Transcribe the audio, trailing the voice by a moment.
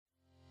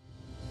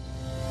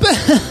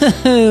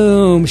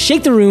Boom!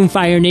 Shake the room,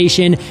 Fire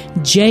Nation.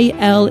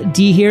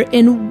 JLD here,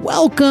 and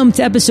welcome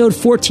to episode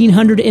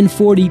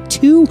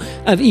 1442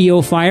 of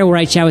EO Fire, where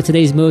I chat with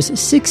today's most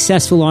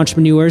successful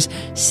entrepreneurs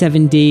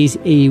 7 days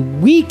a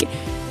week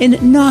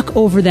and knock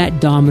over that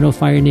domino,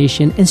 Fire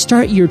Nation, and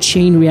start your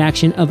chain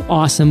reaction of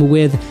awesome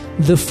with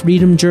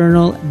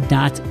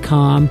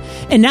thefreedomjournal.com.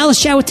 And now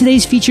let's chat with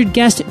today's featured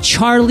guest,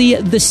 Charlie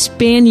The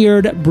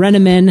Spaniard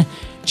Brenneman.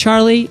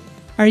 Charlie,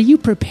 are you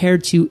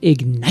prepared to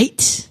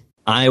ignite?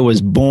 I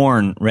was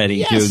born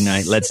ready to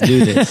ignite. Let's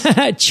do this.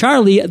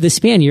 Charlie the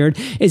Spaniard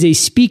is a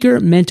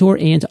speaker, mentor,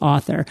 and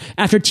author.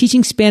 After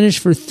teaching Spanish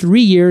for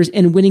 3 years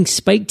and winning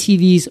Spike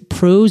TV's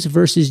Pros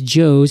vs.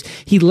 Joes,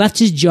 he left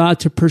his job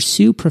to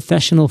pursue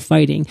professional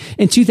fighting.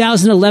 In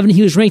 2011,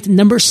 he was ranked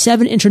number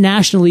 7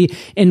 internationally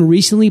and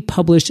recently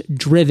published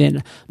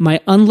Driven, My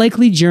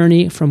Unlikely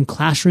Journey from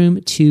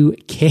Classroom to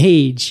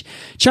Cage.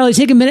 Charlie,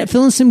 take a minute,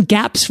 fill in some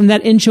gaps from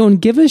that intro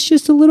and give us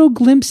just a little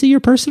glimpse of your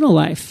personal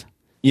life.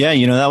 Yeah,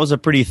 that was a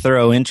pretty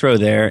thorough intro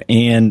there.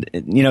 And,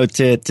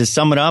 to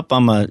sum it up,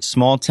 I'm a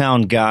small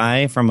town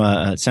guy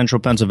from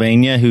central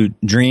Pennsylvania who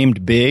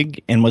dreamed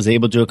big and was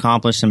able to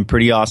accomplish some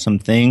pretty awesome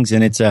things.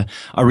 And it's a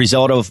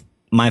result of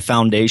my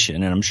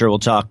foundation. And I'm sure we'll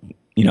talk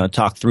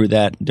through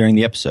that during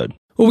the episode.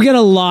 Well, we got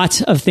a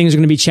lot of things we're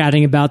going to be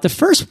chatting about. The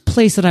first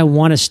place that I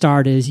want to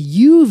start is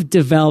you've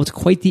developed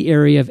quite the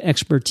area of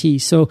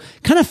expertise. So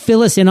kind of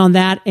fill us in on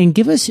that and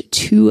give us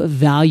 2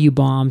 value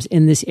bombs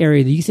in this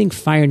area that you think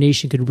Fire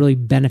Nation could really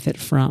benefit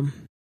from.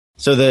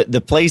 So the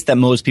place that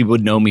most people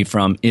would know me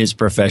from is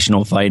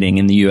professional fighting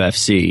in the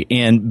UFC.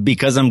 And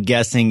because I'm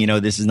guessing,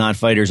 this is not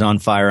Fighters on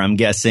Fire, I'm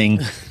guessing,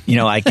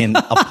 I can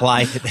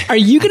apply it. Are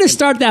you going to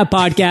start that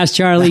podcast,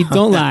 Charlie?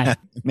 Don't lie.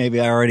 Maybe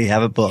I already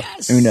have a book.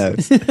 Yes. Who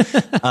knows?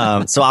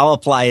 So I'll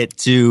apply it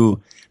to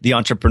the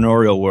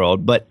entrepreneurial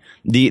world. But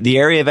the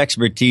area of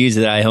expertise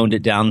that I honed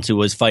it down to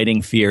was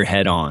fighting fear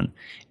head on.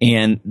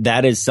 And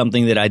that is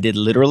something that I did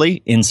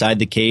literally inside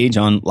the cage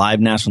on live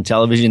national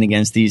television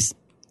against these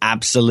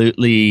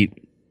absolutely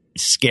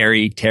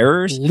scary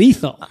terrors.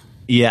 Lethal.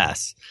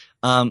 Yes.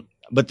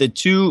 But the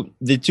two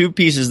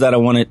pieces that I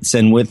want to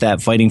send with that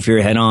fighting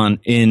fear head on,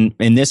 and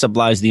this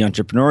applies to the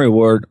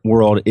entrepreneurial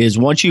world, is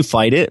once you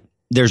fight it,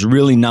 there's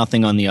really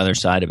nothing on the other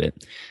side of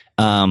it.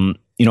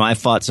 I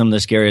fought some of the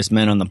scariest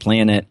men on the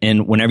planet,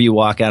 and whenever you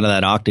walk out of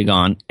that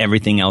octagon,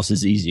 everything else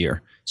is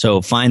easier.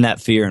 So find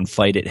that fear and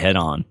fight it head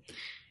on.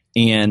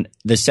 And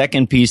the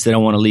second piece that I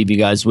want to leave you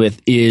guys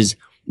with is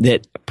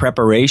that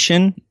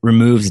preparation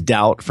removes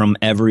doubt from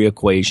every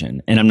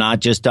equation. And I'm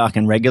not just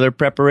talking regular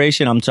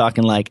preparation. I'm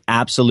talking like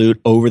absolute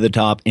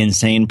over-the-top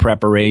insane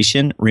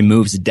preparation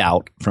removes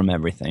doubt from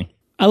everything.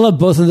 I love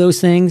both of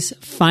those things.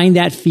 Find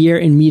that fear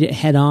and meet it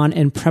head on,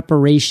 and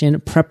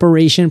preparation,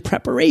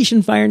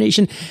 Fire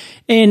Nation.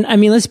 And I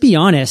mean, let's be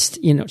honest,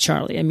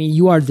 Charlie,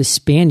 you are the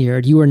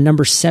Spaniard. You were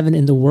number 7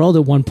 in the world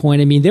at one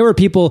point. There were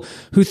people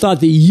who thought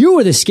that you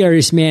were the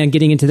scariest man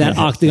getting into that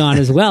octagon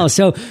as well.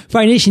 So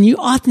Fire Nation, you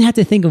often have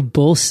to think of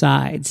both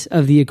sides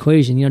of the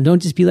equation.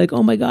 Don't just be like,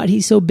 oh my God,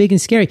 he's so big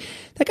and scary.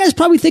 That guy's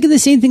probably thinking the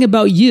same thing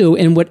about you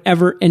in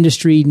whatever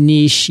industry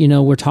niche,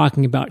 we're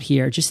talking about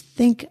here. Just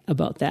think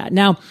about that.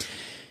 Now,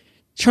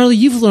 Charlie,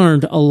 you've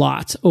learned a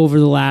lot over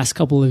the last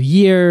couple of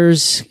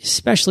years,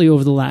 especially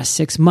over the last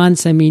 6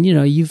 months.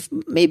 You've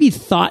maybe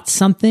thought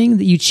something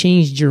that you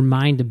changed your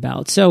mind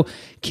about. So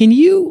can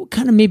you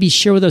kind of maybe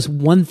share with us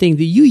one thing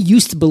that you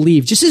used to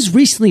believe just as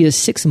recently as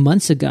 6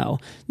 months ago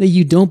that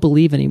you don't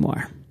believe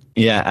anymore?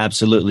 Yeah,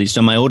 absolutely.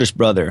 So my oldest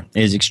brother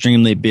is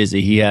extremely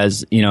busy. He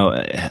has,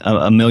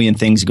 a million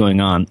things going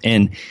on,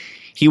 and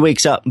he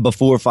wakes up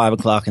before 5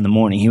 o'clock in the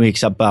morning. He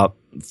wakes up about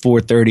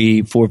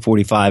 4:30,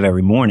 4:45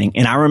 every morning.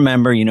 And I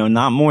remember,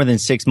 not more than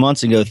 6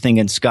 months ago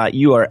thinking, Scott,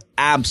 you are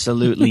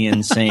absolutely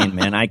insane,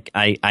 man.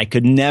 I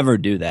could never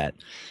do that.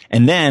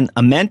 And then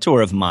a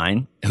mentor of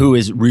mine who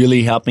is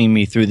really helping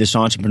me through this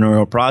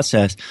entrepreneurial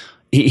process,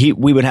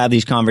 we would have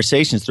these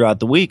conversations throughout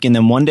the week. And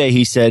then one day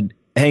he said,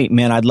 hey,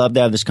 man, I'd love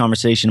to have this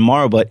conversation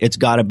tomorrow, but it's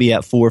got to be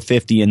at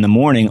 4:50 in the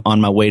morning on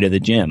my way to the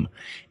gym.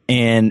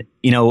 And,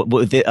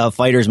 with a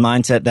fighter's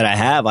mindset that I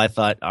have, I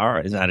thought, all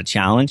right, is that a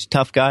challenge?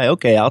 Tough guy?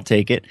 Okay, I'll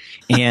take it.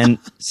 And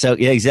so,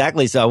 yeah,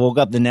 exactly. So I woke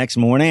up the next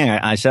morning.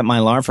 I set my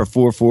alarm for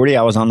 4:40.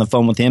 I was on the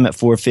phone with him at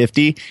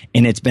 4:50,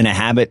 and it's been a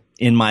habit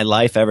in my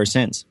life ever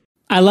since.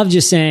 I love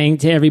just saying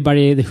to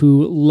everybody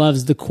who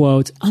loves the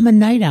quote, I'm a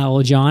night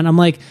owl, John. I'm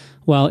like,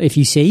 well, if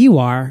you say you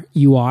are,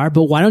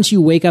 but why don't you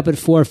wake up at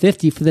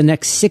 4:50 for the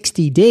next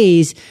 60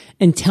 days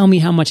and tell me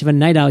how much of a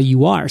night owl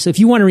you are? So if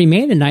you want to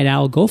remain a night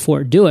owl, go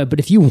for it, do it. But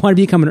if you want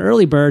to become an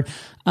early bird,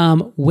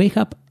 wake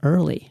up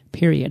early,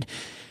 period.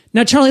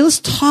 Now, Charlie, let's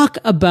talk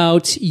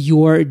about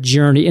your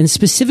journey, and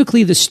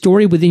specifically the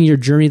story within your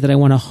journey that I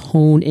want to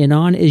hone in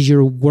on is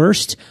your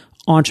worst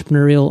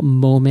entrepreneurial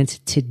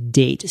moment to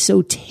date.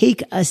 So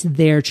take us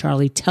there,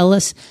 Charlie. Tell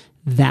us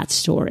that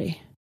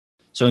story.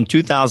 So in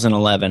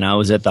 2011, I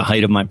was at the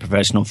height of my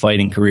professional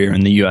fighting career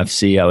in the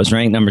UFC. I was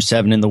ranked number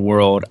 7 in the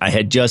world. I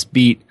had just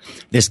beat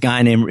this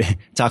guy named,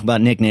 talk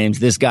about nicknames,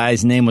 this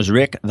guy's name was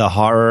Rick the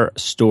Horror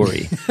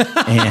Story.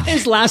 And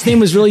his last name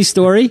was really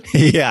Story?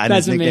 Yeah,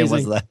 that's his nickname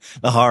amazing. was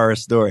the Horror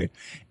Story.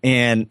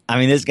 And I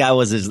mean, this guy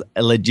was as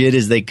legit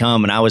as they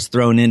come, and I was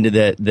thrown into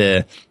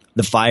the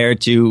fire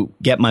to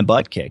get my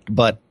butt kicked,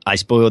 but I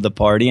spoiled the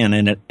party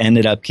and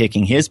ended up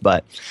kicking his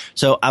butt.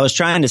 So I was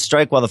trying to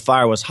strike while the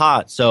fire was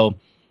hot. So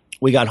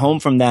we got home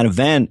from that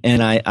event,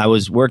 and I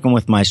was working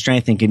with my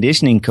strength and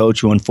conditioning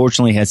coach, who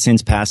unfortunately has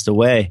since passed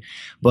away.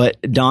 But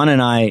Don and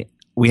I,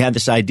 we had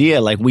this idea,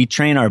 like, we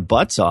train our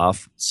butts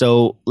off.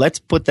 So let's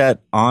put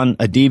that on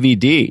a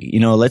DVD,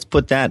 let's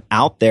put that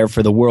out there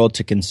for the world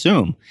to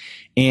consume.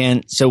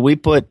 And so we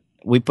put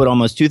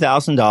almost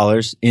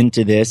 $2,000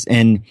 into this.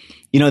 And,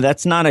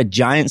 that's not a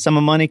giant sum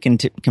of money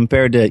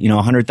compared to,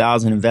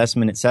 100,000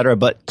 investment, et cetera.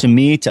 But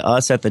to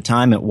us at the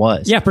time, it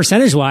was. Yeah.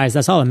 Percentage wise,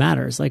 that's all that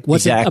matters. Like,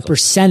 what's a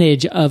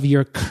percentage of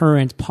your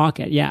current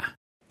pocket? Yeah.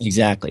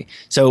 Exactly.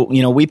 So,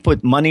 we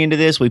put money into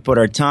this, we put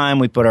our time,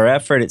 we put our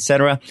effort, et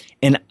cetera.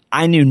 And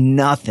I knew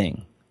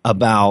nothing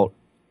about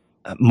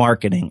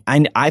marketing.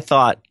 I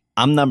thought,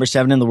 I'm number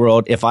 7 in the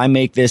world. If I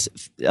make this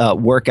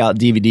workout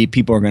DVD,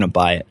 people are going to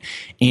buy it.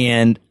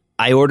 And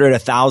I ordered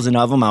 1,000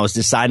 of them. I was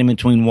deciding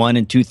between 1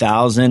 and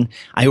 2,000.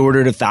 I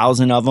ordered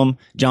 1,000 of them,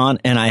 John,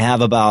 and I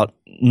have about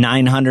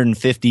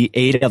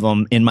 958 of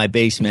them in my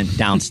basement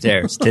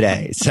downstairs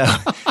today. So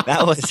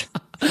that was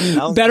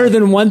better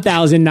than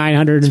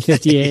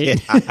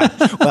 1,958.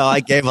 Yeah. Well, I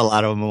gave a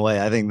lot of them away.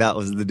 I think that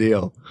was the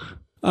deal.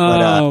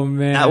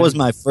 Man. That was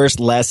my first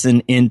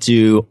lesson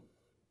into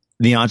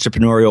the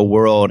entrepreneurial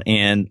world,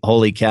 and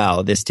holy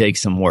cow, this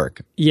takes some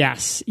work.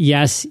 Yes.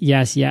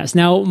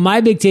 Now,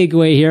 my big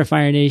takeaway here,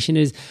 Fire Nation,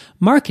 is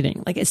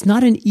marketing. Like, it's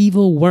not an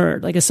evil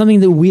word. Like, it's something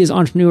that we as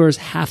entrepreneurs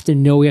have to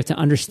know. We have to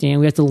understand.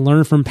 We have to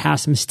learn from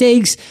past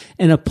mistakes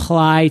and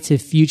apply to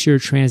future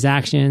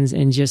transactions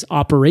and just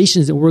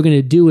operations that we're going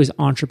to do as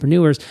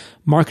entrepreneurs.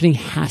 Marketing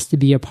has to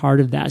be a part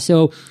of that.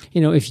 So,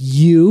 if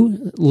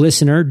you,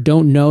 listener,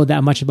 don't know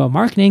that much about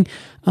marketing,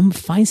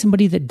 find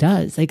somebody that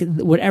does. Like,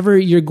 whatever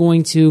you're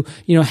going to,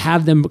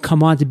 have them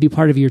come on to be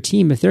part of your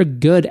team. If they're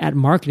good at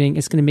marketing,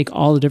 it's going to make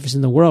all the difference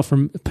in the world,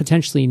 from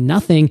potentially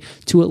nothing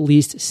to at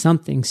least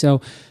something.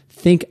 So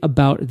think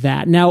about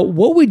that. Now,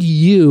 what would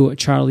you,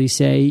 Charlie,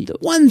 say, the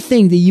one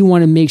thing that you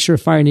want to make sure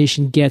Fire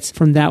Nation gets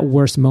from that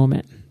worst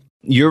moment?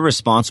 You're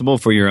responsible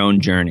for your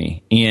own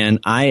journey. And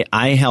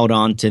I held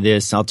on to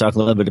this. I'll talk a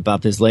little bit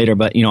about this later,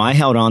 but I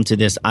held on to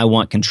this. I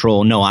want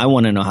control. No, I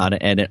want to know how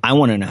to edit. I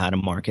want to know how to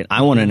market.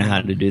 I want to know how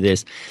to do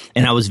this.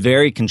 And I was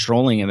very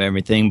controlling of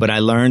everything, but I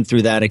learned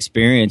through that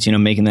experience,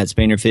 making that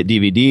Spaniard Fit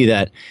DVD,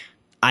 that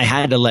I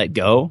had to let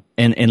go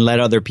and let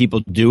other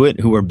people do it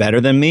who were better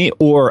than me,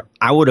 or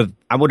I would have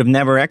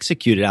never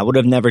executed. I would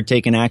have never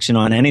taken action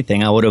on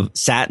anything. I would have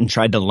sat and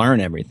tried to learn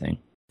everything.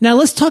 Now,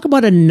 let's talk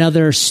about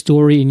another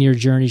story in your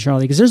journey,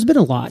 Charlie, because there's been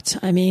a lot.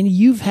 I mean,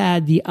 you've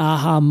had the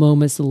aha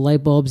moments, the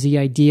light bulbs, the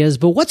ideas,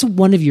 but what's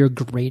one of your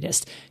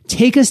greatest?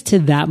 Take us to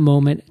that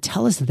moment.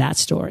 Tell us that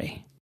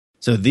story.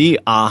 So the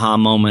aha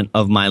moment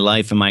of my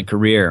life and my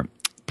career,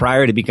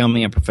 prior to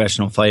becoming a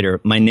professional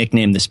fighter, my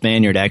nickname, The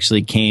Spaniard,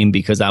 actually came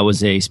because I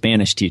was a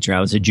Spanish teacher.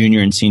 I was a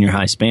junior and senior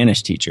high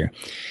Spanish teacher.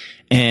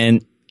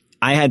 And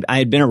I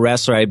had been a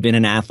wrestler. I had been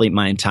an athlete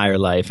my entire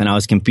life, and I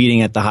was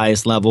competing at the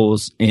highest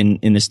levels in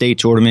the state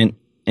tournament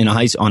on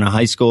a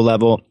high school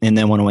level. And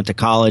then when I went to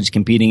college,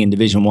 competing in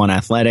Division I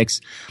athletics.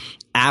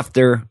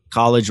 After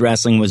college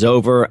wrestling was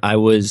over, I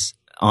was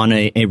on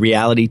a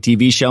reality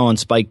TV show on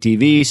Spike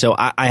TV. So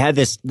I had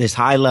this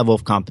high level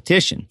of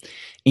competition.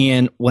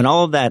 And when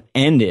all of that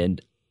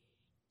ended,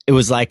 it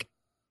was like,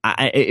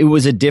 it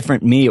was a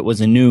different me. It was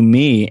a new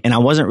me. And I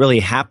wasn't really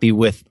happy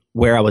with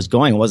where I was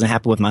going. I wasn't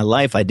happy with my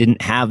life. I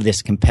didn't have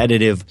this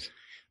competitive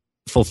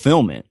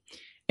fulfillment.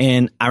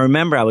 And I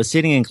remember I was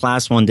sitting in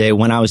class one day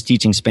when I was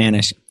teaching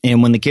Spanish.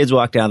 And when the kids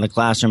walked out of the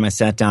classroom, I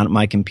sat down at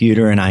my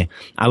computer and I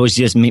was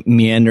just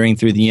meandering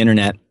through the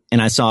internet. And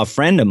I saw a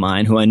friend of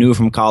mine who I knew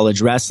from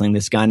college wrestling,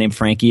 this guy named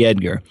Frankie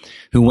Edgar,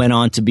 who went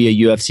on to be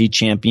a UFC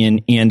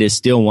champion and is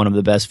still one of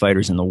the best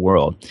fighters in the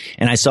world.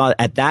 And I saw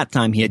at that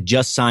time he had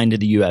just signed to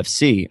the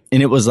UFC.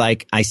 And it was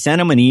like, I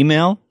sent him an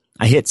email,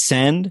 I hit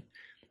send,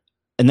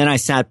 and then I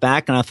sat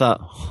back and I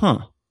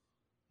thought,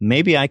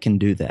 maybe I can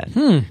do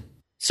that.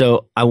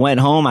 So I went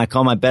home, I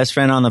called my best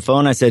friend on the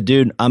phone. I said,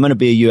 dude, I'm going to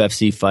be a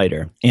UFC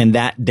fighter. And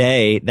that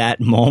day,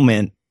 that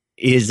moment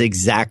is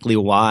exactly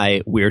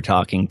why we're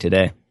talking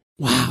today.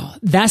 Wow.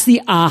 That's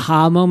the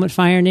aha moment,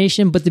 Fire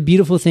Nation. But the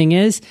beautiful thing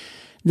is,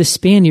 the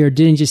Spaniard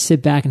didn't just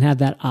sit back and have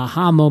that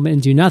aha moment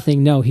and do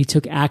nothing. No, he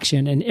took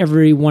action, and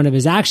every one of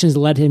his actions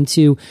led him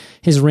to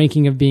his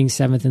ranking of being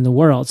 7th in the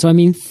world. So, I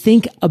mean,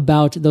 think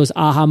about those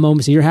aha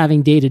moments that you're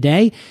having day to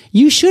day.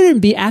 You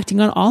shouldn't be acting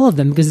on all of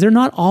them because they're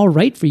not all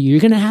right for you. You're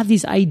going to have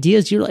these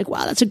ideas. You're like,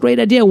 wow, that's a great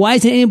idea. Why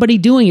isn't anybody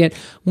doing it?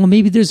 Well,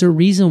 maybe there's a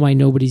reason why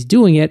nobody's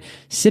doing it.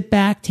 Sit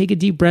back, take a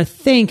deep breath,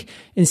 think,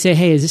 and say,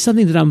 hey, is this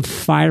something that I'm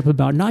fired up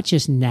about? Not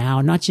just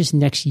now, not just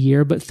next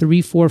year, but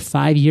 3, 4,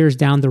 5 years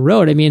down the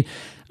road. I mean,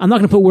 I'm not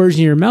going to put words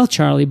in your mouth,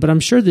 Charlie, but I'm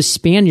sure the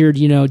Spaniard,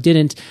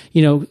 didn't,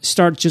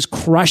 start just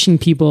crushing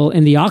people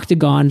in the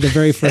octagon the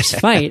very first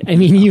fight. I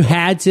mean, you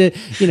had to,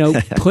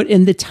 put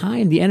in the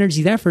time, the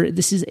energy, the effort.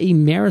 This is a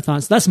marathon.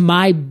 So that's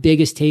my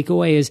biggest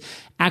takeaway, is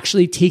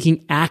actually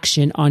taking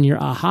action on your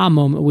aha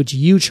moment, which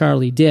you,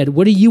 Charlie, did.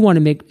 What do you want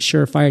to make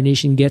sure Fire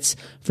Nation gets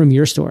from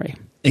your story?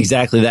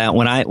 Exactly that.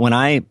 When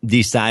I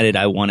decided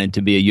I wanted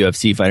to be a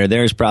UFC fighter,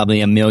 there's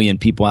probably a million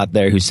people out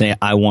there who say,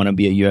 I want to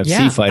be a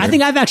UFC fighter. I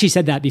think I've actually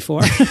said that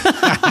before.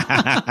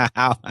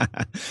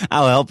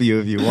 I'll help you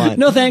if you want.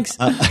 No, thanks.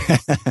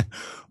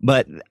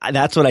 But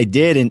that's what I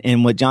did.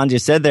 And what John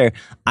just said there,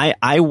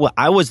 I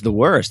was the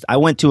worst. I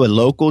went to a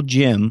local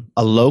gym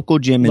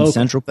in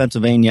central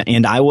Pennsylvania,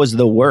 and I was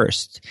the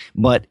worst.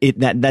 But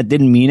that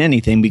didn't mean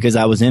anything because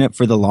I was in it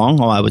for the long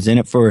haul. I was in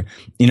it for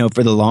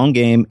the long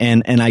game.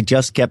 And I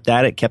just kept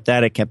at it.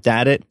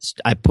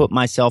 I put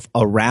myself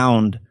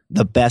around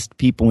the best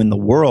people in the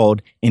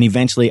world. And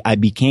eventually I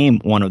became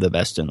one of the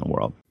best in the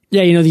world.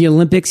 Yeah, the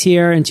Olympics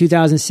here in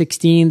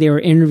 2016, they were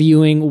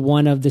interviewing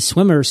one of the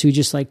swimmers who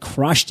just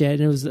crushed it.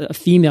 And it was a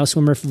female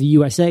swimmer for the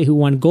USA who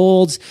won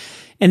golds.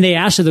 And they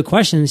asked her the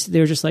questions. They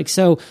were just like,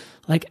 so,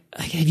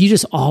 have you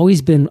just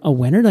always been a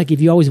winner?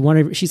 If you always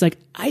won, she's like,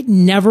 I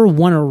never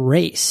won a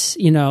race,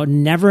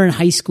 never in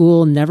high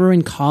school, never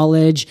in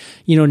college,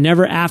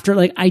 never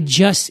after. I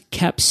just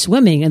kept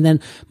swimming. And then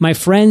my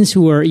friends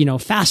who were,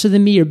 faster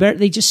than me or better,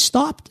 they just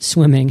stopped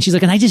swimming. She's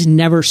like, and I just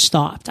never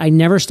stopped. I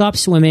never stopped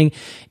swimming.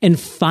 And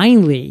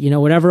finally,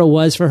 whatever it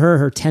was for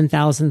her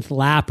 10,000th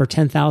lap or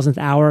 10,000th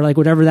hour,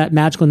 whatever that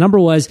magical number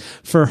was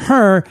for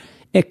her,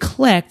 it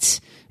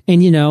clicked.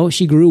 And,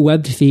 she grew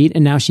webbed feet,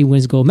 and now she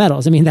wins gold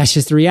medals. I mean, that's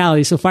just the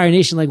reality. So Fire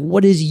Nation,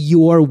 what is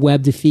your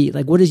webbed feet?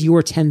 What is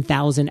your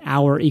 10,000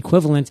 hour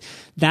equivalent?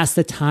 That's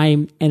the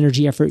time,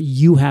 energy, effort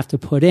you have to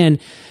put in.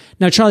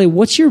 Now, Charlie,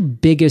 what's your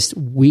biggest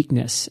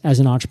weakness as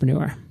an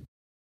entrepreneur?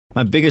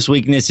 My biggest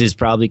weakness is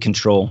probably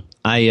control.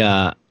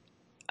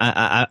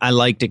 I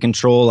like to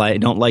control. I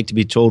don't like to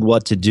be told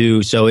what to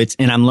do. So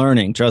and I'm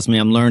learning. Trust me,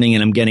 I'm learning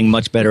and I'm getting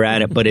much better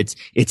at it. But it's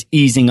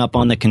easing up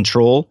on the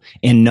control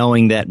and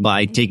knowing that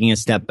by taking a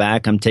step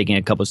back, I'm taking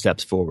a couple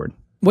steps forward.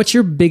 What's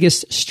your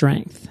biggest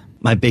strength?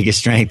 My biggest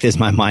strength is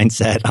my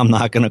mindset. I'm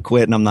not going to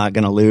quit and I'm not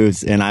going to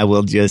lose. And I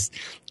will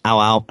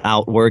I'll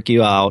outwork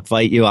you. I'll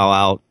outfight you. I'll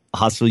out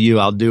hustle you.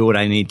 I'll do what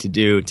I need to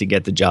do to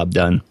get the job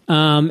done.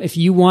 If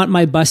you want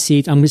my bus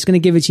seat, I'm just going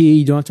to give it to you.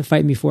 You don't have to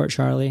fight me for it,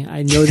 Charlie.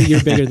 I know that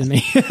you're bigger than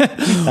me.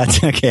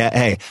 That's okay.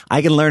 Hey,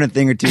 I can learn a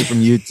thing or two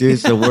from you too,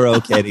 so we're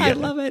okay together. I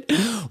love it.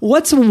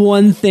 What's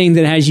one thing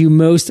that has you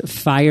most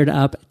fired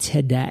up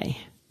today?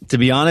 To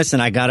be honest,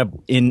 and I got to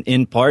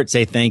in part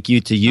say thank you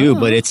to you,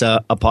 but it's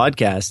a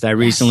podcast. I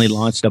recently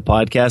launched a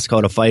podcast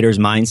called A Fighter's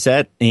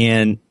Mindset,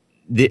 and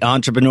the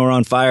Entrepreneur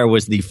on Fire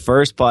was the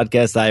first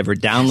podcast I ever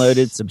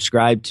downloaded,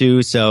 subscribed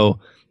to. So,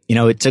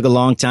 it took a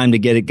long time to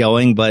get it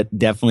going, but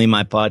definitely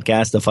my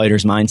podcast, The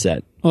Fighter's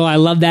Mindset. Well, I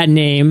love that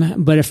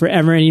name, but if for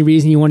ever any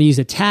reason you want to use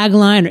a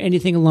tagline or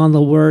anything along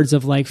the words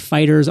of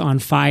Fighters on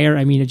Fire,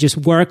 I mean, it just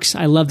works.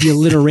 I love the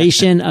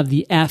alliteration of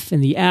the F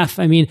and the F.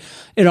 I mean,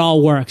 it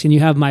all works, and you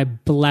have my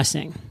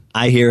blessing.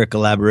 I hear a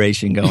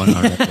collaboration going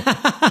on right there.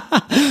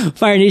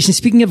 Fire Nation,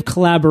 speaking of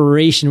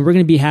collaboration, we're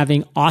going to be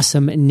having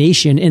Awesome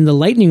Nation in the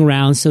lightning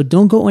round, so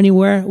don't go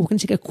anywhere. We're going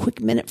to take a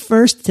quick minute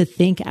first to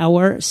thank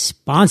our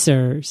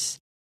sponsors.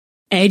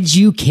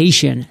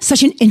 Education,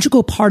 such an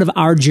integral part of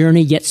our journey,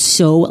 yet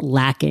so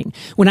lacking.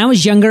 When I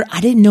was younger,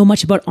 I didn't know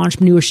much about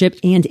entrepreneurship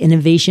and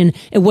innovation.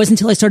 It wasn't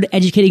until I started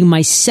educating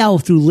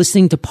myself through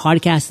listening to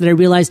podcasts that I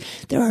realized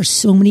there are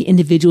so many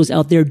individuals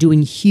out there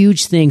doing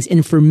huge things.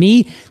 And for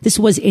me, this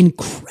was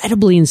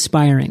incredibly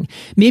inspiring.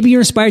 Maybe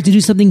you're inspired to do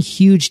something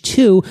huge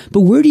too, but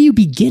where do you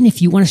begin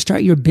if you want to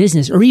start your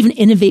business or even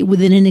innovate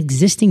within an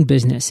existing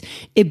business?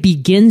 It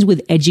begins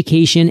with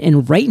education.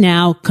 And right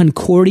now,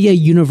 Concordia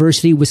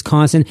University,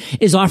 Wisconsin,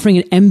 is offering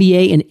an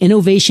MBA in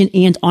innovation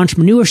and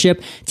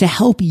entrepreneurship to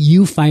help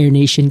you, Fire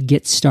Nation,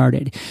 get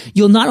started.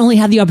 You'll not only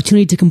have the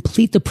opportunity to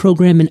complete the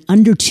program in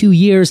under 2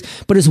 years,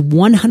 but it's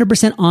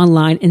 100%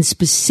 online and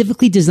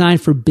specifically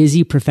designed for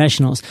busy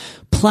professionals.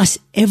 Plus,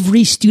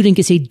 every student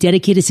gets a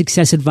dedicated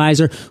success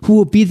advisor who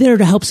will be there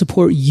to help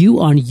support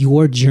you on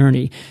your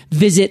journey.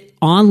 Visit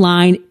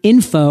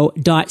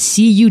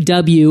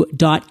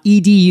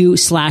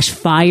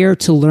onlineinfo.cuw.edu/fire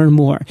to learn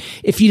more.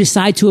 If you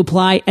decide to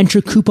apply,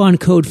 enter coupon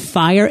code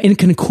FIRE and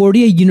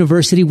Concordia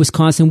University,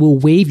 Wisconsin will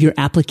waive your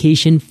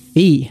application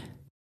fee.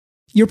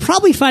 You're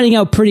probably finding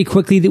out pretty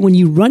quickly that when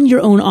you run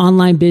your own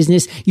online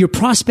business, your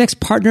prospects,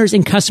 partners,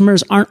 and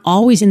customers aren't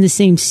always in the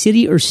same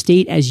city or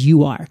state as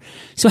you are.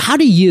 So how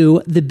do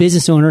you, the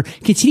business owner,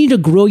 continue to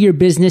grow your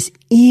business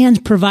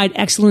and provide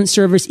excellent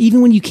service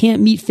even when you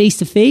can't meet face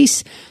to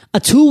face? A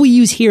tool we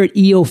use here at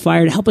EO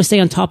Fire to help us stay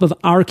on top of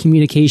our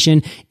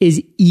communication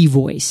is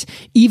eVoice.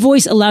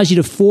 eVoice allows you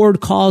to forward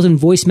calls and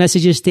voice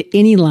messages to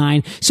any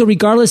line. So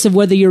regardless of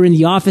whether you're in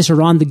the office or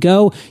on the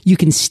go, you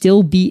can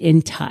still be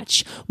in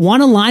touch.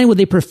 Want a line with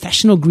a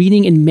professional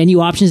greeting and menu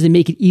options that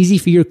make it easy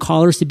for your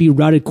callers to be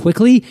routed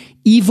quickly?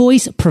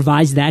 eVoice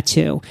provides that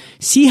too.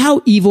 See how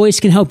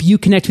eVoice can help you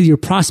connect with your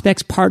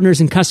prospects, partners,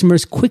 and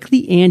customers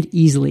quickly and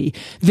easily.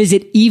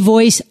 Visit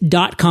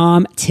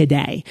eVoice.com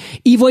today.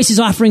 eVoice is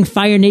offering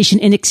Fire Nation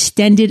an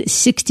extended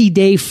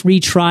 60-day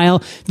free trial.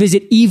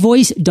 Visit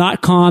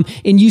eVoice.com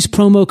and use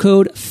promo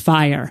code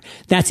FIRE.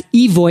 That's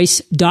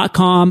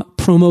eVoice.com,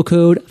 promo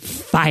code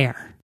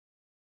FIRE.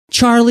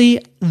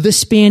 Charlie the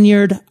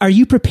Spaniard, are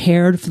you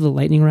prepared for the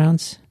lightning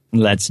rounds?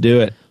 Let's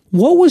do it.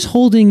 What was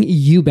holding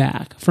you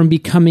back from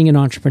becoming an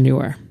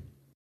entrepreneur?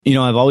 You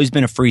know, I've always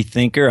been a free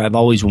thinker. I've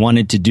always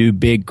wanted to do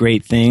big,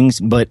 great things,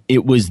 but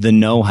it was the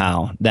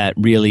know-how that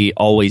really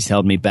always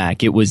held me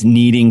back. It was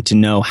needing to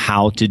know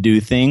how to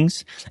do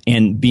things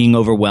and being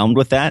overwhelmed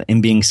with that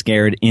and being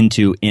scared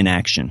into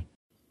inaction.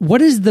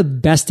 What is the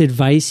best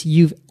advice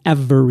you've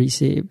ever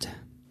received?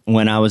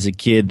 When I was a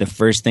kid, the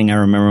first thing I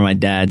remember my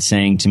dad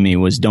saying to me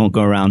was, don't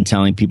go around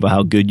telling people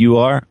how good you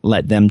are.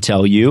 Let them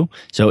tell you.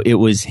 So it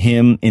was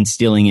him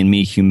instilling in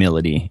me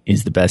humility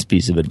is the best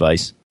piece of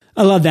advice.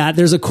 I love that.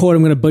 There's a quote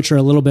I'm going to butcher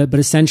a little bit, but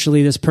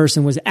essentially this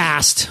person was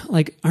asked,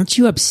 like, aren't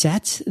you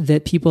upset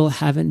that people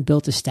haven't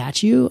built a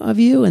statue of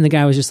you? And the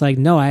guy was just like,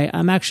 no,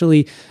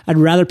 I'd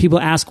rather people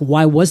ask,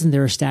 why wasn't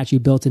there a statue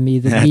built of me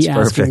than me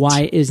asking,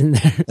 why isn't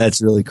there?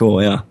 That's really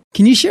cool. Yeah.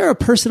 Can you share a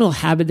personal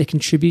habit that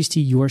contributes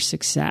to your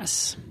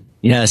success?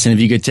 Yes. And if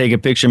you could take a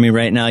picture of me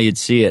right now, you'd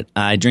see it.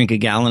 I drink a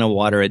gallon of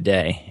water a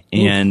day.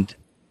 And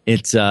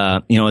it's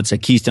a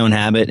keystone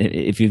habit.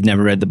 If you've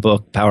never read the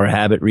book, Power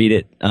Habit, read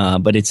it.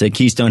 But it's a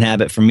keystone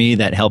habit for me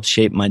that helps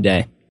shape my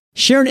day.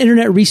 Share an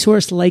internet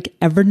resource like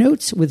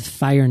Evernote with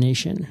Fire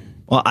Nation.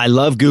 Well, I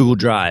love Google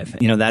Drive.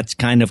 You know, that's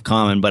kind of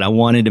common, but I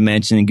wanted to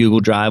mention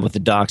Google Drive with the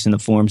docs and the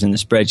forms and the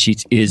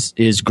spreadsheets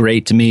is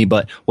great to me.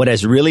 But what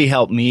has really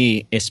helped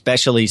me,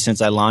 especially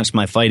since I launched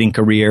my fighting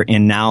career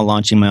and now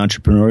launching my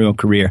entrepreneurial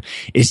career,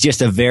 is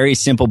just a very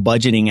simple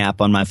budgeting app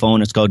on my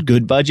phone. It's called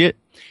Good Budget.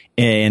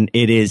 And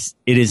it is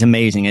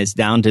amazing. It's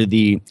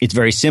it's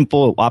very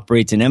simple. It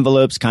operates in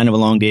envelopes, kind of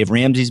along Dave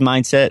Ramsey's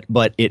mindset,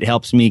 but it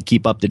helps me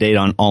keep up to date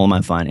on all of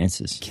my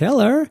finances.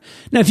 Killer.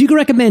 Now, if you could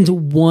recommend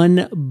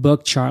one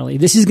book, Charlie,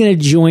 this is going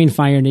to join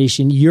Fire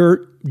Nation.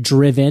 You're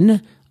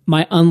Driven,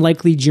 My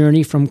Unlikely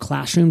Journey from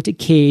Classroom to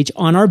Cage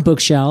on our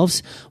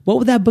bookshelves. What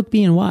would that book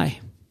be and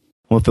why?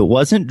 Well, if it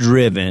wasn't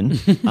Driven,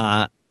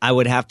 I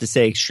would have to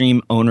say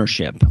Extreme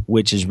Ownership,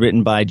 which is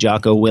written by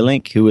Jocko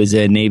Willink, who is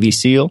a Navy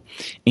SEAL.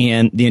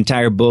 And the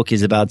entire book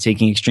is about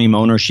taking extreme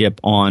ownership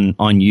on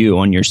you,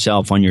 on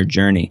yourself, on your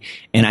journey.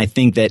 And I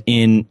think that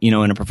in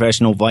a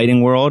professional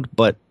fighting world,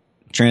 but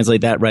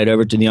translate that right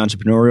over to the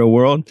entrepreneurial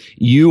world,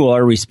 you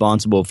are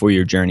responsible for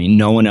your journey.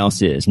 No one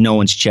else is. No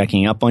one's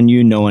checking up on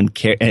you. No one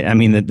cares. I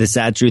mean, the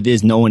sad truth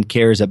is no one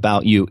cares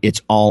about you.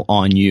 It's all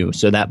on you.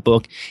 So that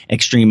book,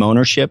 Extreme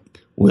Ownership,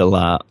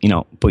 will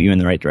put you in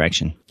the right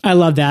direction. I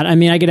love that. I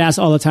mean, I get asked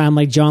all the time,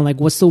 like, John, like,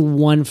 what's the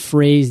one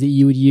phrase that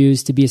you would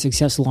use to be a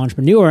successful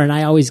entrepreneur? And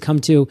I always come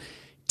to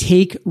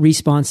take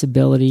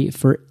responsibility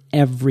for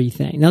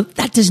everything. Now,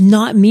 that does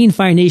not mean,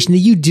 Fire Nation, that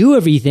you do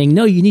everything.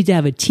 No, you need to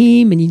have a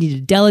team and you need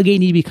to delegate, you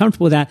need to be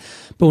comfortable with that.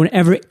 But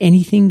whenever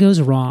anything goes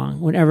wrong,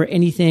 whenever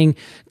anything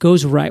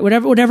goes right,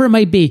 whatever it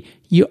might be,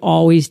 you're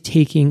always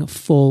taking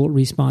full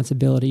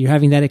responsibility. You're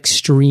having that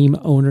extreme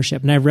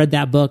ownership. And I've read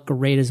that book,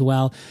 great as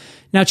well.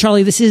 Now,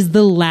 Charlie, this is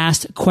the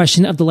last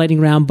question of the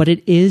lightning round, but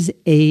it is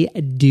a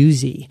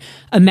doozy.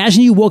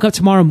 Imagine you woke up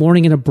tomorrow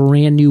morning in a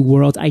brand new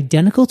world,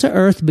 identical to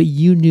Earth, but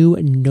you knew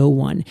no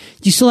one.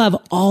 You still have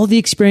all the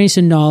experience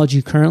and knowledge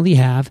you currently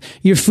have.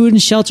 Your food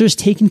and shelter is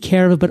taken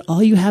care of, but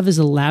all you have is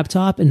a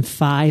laptop and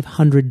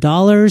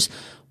 $500.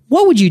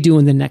 What would you do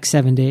in the next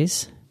 7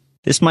 days?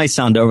 This might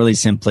sound overly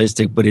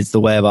simplistic, but it's the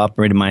way I've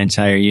operated my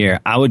entire year.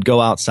 I would go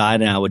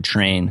outside and I would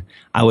train.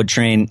 I would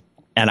train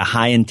at a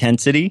high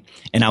intensity,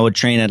 and I would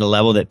train at a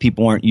level that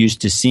people aren't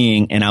used to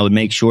seeing, and I would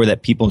make sure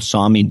that people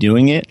saw me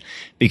doing it,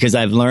 because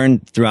I've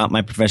learned throughout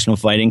my professional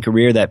fighting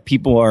career that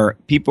people are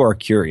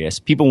curious.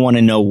 People want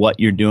to know what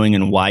you're doing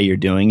and why you're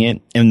doing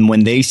it. And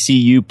when they see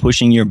you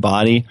pushing your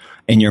body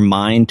and your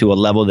mind to a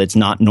level that's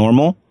not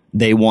normal,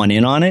 they want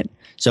in on it.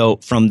 So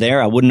from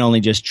there, I wouldn't only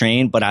just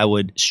train, but I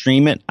would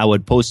stream it. I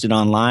would post it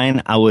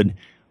online. I would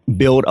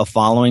build a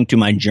following to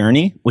my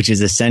journey, which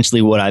is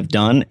essentially what I've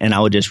done, and I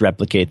would just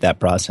replicate that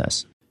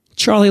process.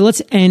 Charlie,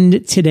 let's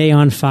end today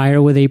on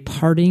fire with a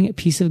parting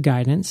piece of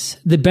guidance,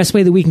 the best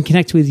way that we can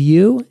connect with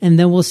you, and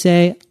then we'll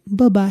say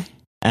bye-bye.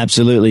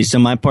 Absolutely. So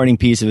my parting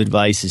piece of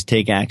advice is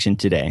take action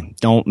today.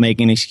 Don't make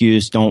an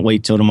excuse. Don't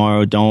wait till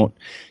tomorrow. Don't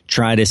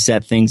try to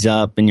set things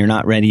up and you're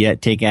not ready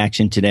yet. Take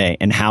action today.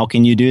 And how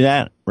can you do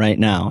that? Right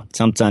now,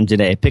 sometime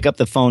today. Pick up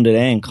the phone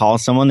today and call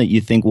someone that you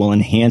think will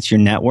enhance your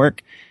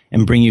network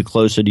and bring you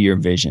closer to your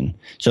vision.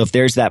 So if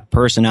there's that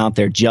person out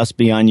there just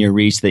beyond your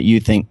reach that you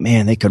think,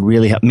 man, they could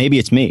really help. Maybe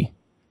it's me.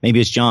 Maybe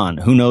it's John.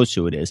 Who knows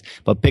who it is?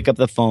 But pick up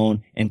the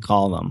phone and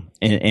call them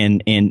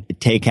and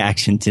take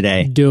action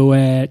today. Do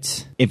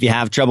it. If you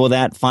have trouble with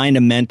that, find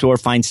a mentor,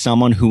 find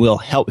someone who will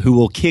help, who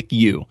will kick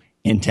you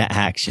into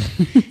action.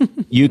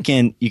 You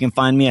can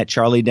find me at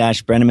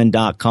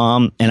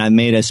charlie-brenneman.com, and I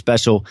made a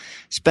special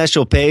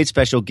page,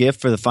 special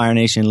gift for the Fire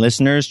Nation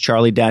listeners,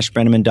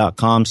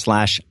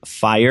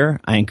 charlie-brenneman.com/fire.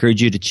 I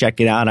encourage you to check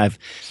it out. I've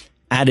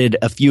added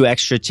a few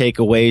extra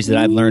takeaways that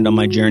I've learned on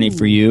my journey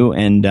for you.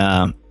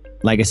 And,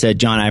 like I said,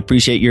 John, I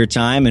appreciate your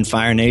time, and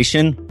Fire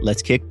Nation,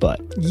 let's kick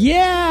butt.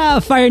 Yeah,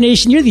 Fire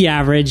Nation, you're the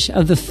average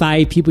of the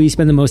 5 people you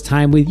spend the most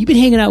time with. You've been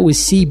hanging out with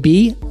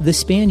CB, the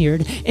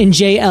Spaniard, and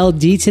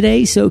JLD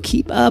today, so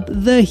keep up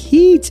the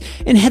heat.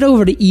 And head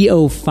over to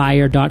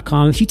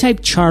eofire.com. If you type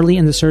Charlie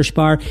in the search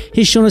bar,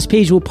 his show notes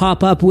page will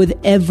pop up with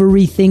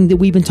everything that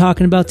we've been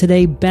talking about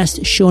today.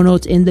 Best show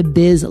notes in the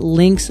biz,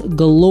 links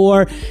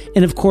galore.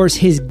 And of course,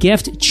 his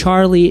gift,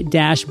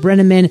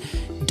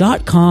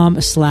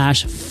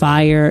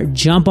 charlie-brenneman.com/fire.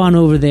 Jump on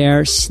over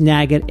there,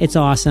 snag it. It's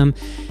awesome.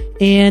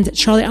 And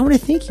Charlie, I want to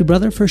thank you,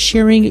 brother, for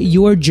sharing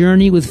your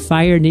journey with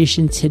Fire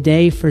Nation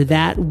today. For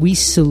that, we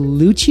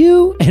salute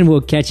you, and we'll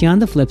catch you on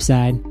the flip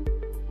side.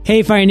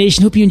 Hey, Fire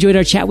Nation. Hope you enjoyed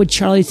our chat with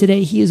Charlie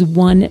today. He is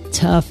one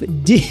tough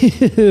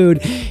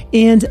dude.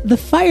 And the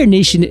Fire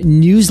Nation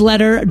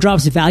newsletter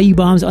drops value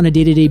bombs on a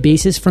day-to-day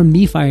basis from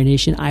me, Fire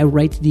Nation. I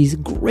write these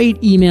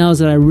great emails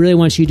that I really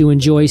want you to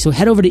enjoy. So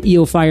head over to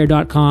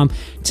eofire.com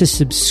to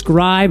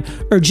subscribe,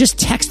 or just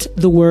text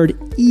the word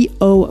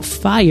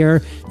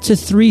EOFIRE to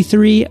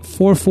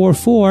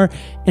 33444,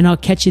 and I'll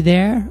catch you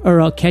there, or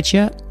I'll catch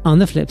you on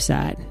the flip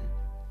side.